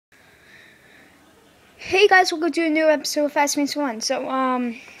Hey guys, welcome to a new episode of Fast Means One. So,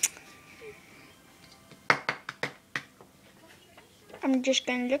 I'm just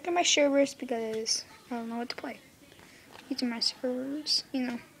gonna look at my servers because I don't know what to play. These are my servers, you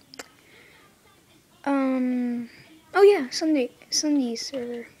know. Oh yeah, SSUNDEE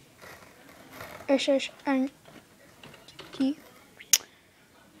server. SSUNDEE.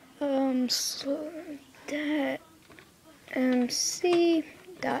 So that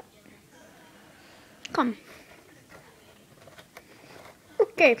MC.com.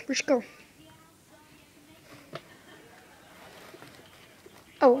 Okay, let's go.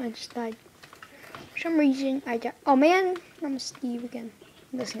 Oh, I just died. For some reason, I died. Oh man, I'm Steve again.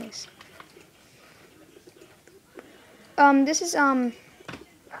 That's nice. This is,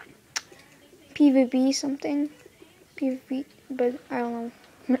 PvP something. PvP, but I don't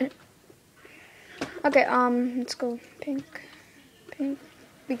know. Okay, let's go pink.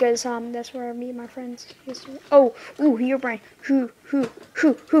 Because, that's where I meet my friends. Oh, ooh, Herobrine. Who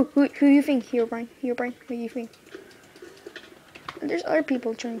you think, Herobrine? Who do you think? There's other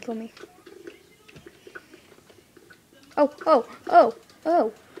people trying to kill me. Oh.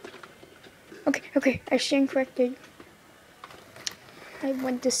 Okay, I stand corrected. I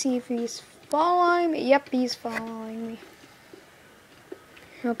went to see if he's following me. Yep, he's following me.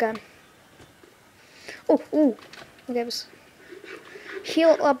 Okay. Oh. Okay,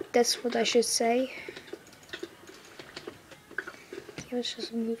 heal up, that's what I should say. Okay, let's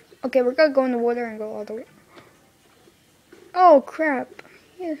just move. Okay, we're gonna go in the water and go all the way. Oh, crap.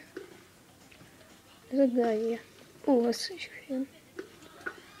 Yeah. That's a good idea. Oh, let's shoot him.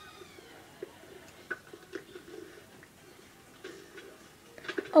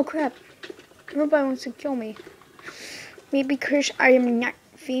 Oh, crap. Everybody wants to kill me. Maybe because I am not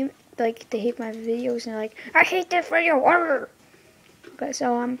famous. Like, they hate my videos and they're like, I hate this video. Okay,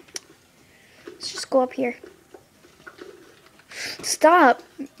 so, let's just go up here. Stop!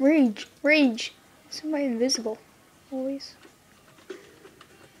 Rage. Somebody invisible. Always.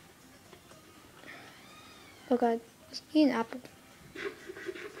 Oh god. Let's eat an apple.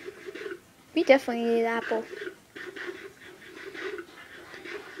 We definitely need an apple.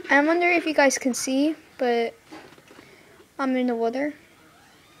 I wonder if you guys can see, but I'm in the water.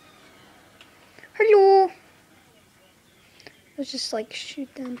 Hello! Let's just like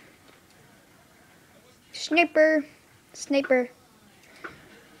shoot them. Sniper.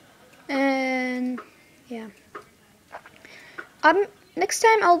 And yeah. Next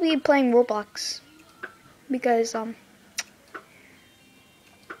time I'll be playing Roblox because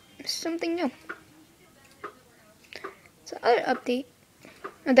something new. It's another update.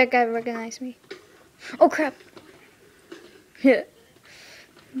 Oh, that guy recognized me. Oh crap! Yeah.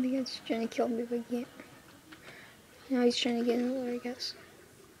 I think he's trying to kill me, but he can't. Now he's trying to get in the water, I guess.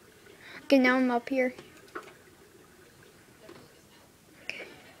 Okay, now I'm up here. Okay,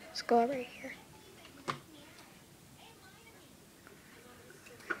 let's go right here.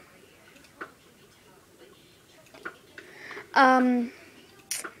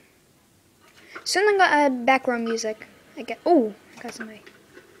 Soon I got background music. I got somebody.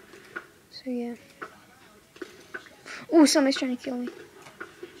 So yeah. Oh, somebody's trying to kill me.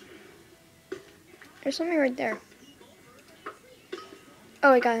 There's somebody right there.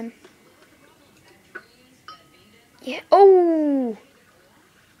 Oh, I got him. Yeah. Oh!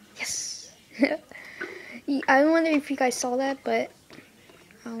 Yes! I wonder if you guys saw that, but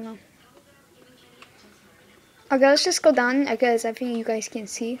I don't know. Okay, let's just go down because I think you guys can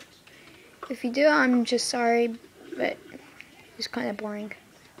see. If you do, I'm just sorry, but it's kind of boring.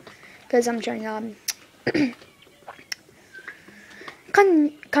 Because I'm trying to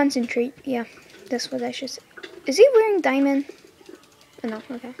concentrate. Yeah, that's what I should say. Is he wearing diamond? Oh, no,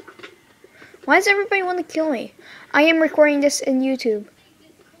 okay. Why does everybody want to kill me? I am recording this in YouTube.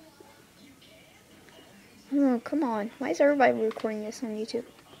 Oh, come on. Why is everybody recording this on YouTube?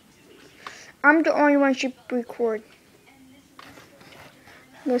 I'm the only one who should record.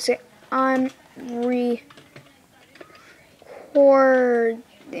 Let's say I'm recording.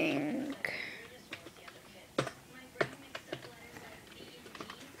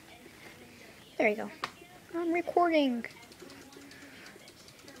 There you go. I'm recording.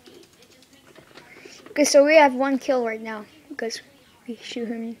 Okay, so we have 1 kill right now because we shoot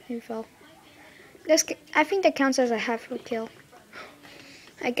him and he fell. I think that counts as a half a kill.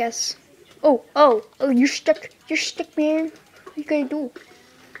 I guess. Oh, you're stuck, man. What you gonna do?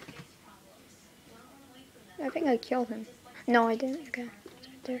 I think I killed him. No, I didn't. Okay, it's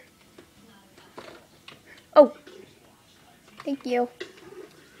right there. Oh, thank you,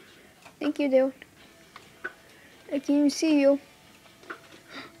 dude. I can't even see you.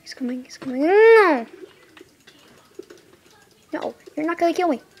 He's coming. No! No, you're not gonna kill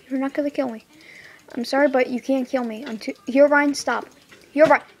me. You're not gonna kill me. I'm sorry, but you can't kill me. I'm too. Herobrine, stop.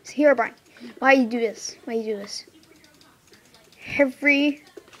 Herobrine, Herobrine. Why you do this? Why you do this? Heaven,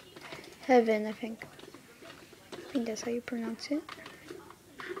 I think. I think that's how you pronounce it.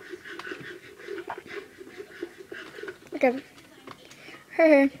 Okay.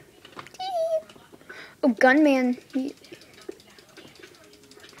 Hey. Oh, gunman.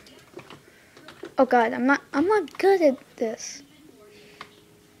 Oh God, I'm not good at this.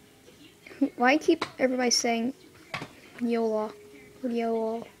 Why keep everybody saying YOLO?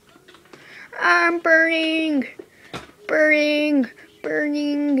 YOLO. I'm burning, burning,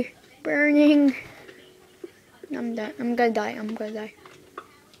 burning, burning. I'm done. I'm gonna die. I'm gonna die.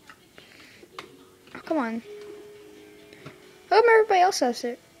 Oh, come on. How come everybody else has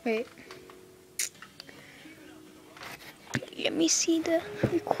it? Wait. Let me see the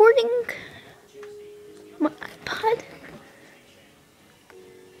recording. My iPod.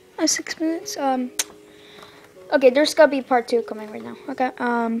 6 minutes. Okay, there's gotta be part 2 coming right now. Okay.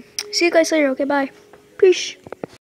 See you guys later. Okay, bye. Peace.